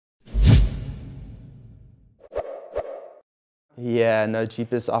Yeah, no,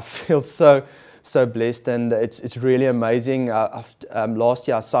 jeepers, I feel so blessed, and it's really amazing. Last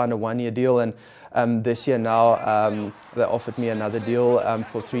year I signed a 1-year deal, and this year now they offered me another deal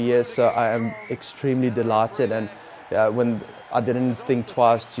for 3 years. So I am extremely delighted, and when I didn't think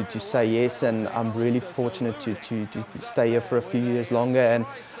twice to say yes, and I'm really fortunate to stay here for a few years longer.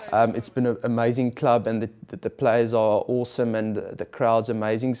 And it's been an amazing club, and the players are awesome, and the crowd's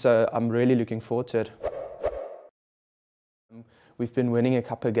amazing. So I'm really looking forward to it. We've been winning a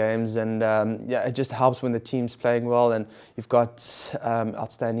couple of games, and yeah, it just helps when the team's playing well, and you've got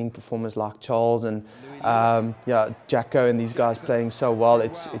outstanding performers like Charles and yeah, Jacko and these guys playing so well.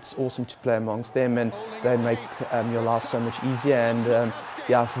 It's awesome to play amongst them, and they make your life so much easier. And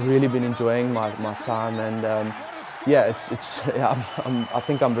yeah, I've really been enjoying my time, and yeah, yeah, I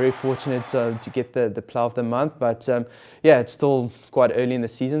think I'm very fortunate to get the Player of the Month, but yeah, it's still quite early in the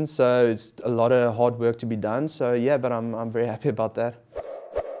season, so it's a lot of hard work to be done. So yeah, but I'm very happy about that.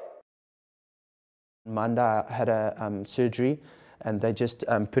 Monday I had a surgery, and they just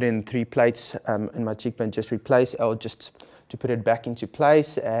put in 3 plates in my cheekbone, just replace, or just to put it back into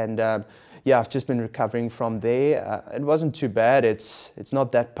place. And yeah, I've just been recovering from there. It wasn't too bad. It's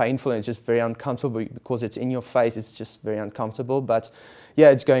not that painful, and it's just very uncomfortable because it's in your face. It's just very uncomfortable. But yeah,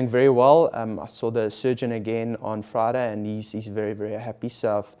 it's going very well. I saw the surgeon again on Friday, and he's very happy.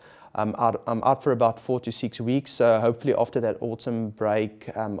 So I'm out for about 4 to 6 weeks. So hopefully after that autumn break,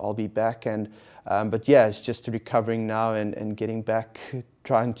 I'll be back. And but yeah, it's just recovering now and getting back,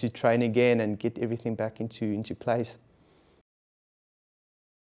 trying to train again and get everything back into place.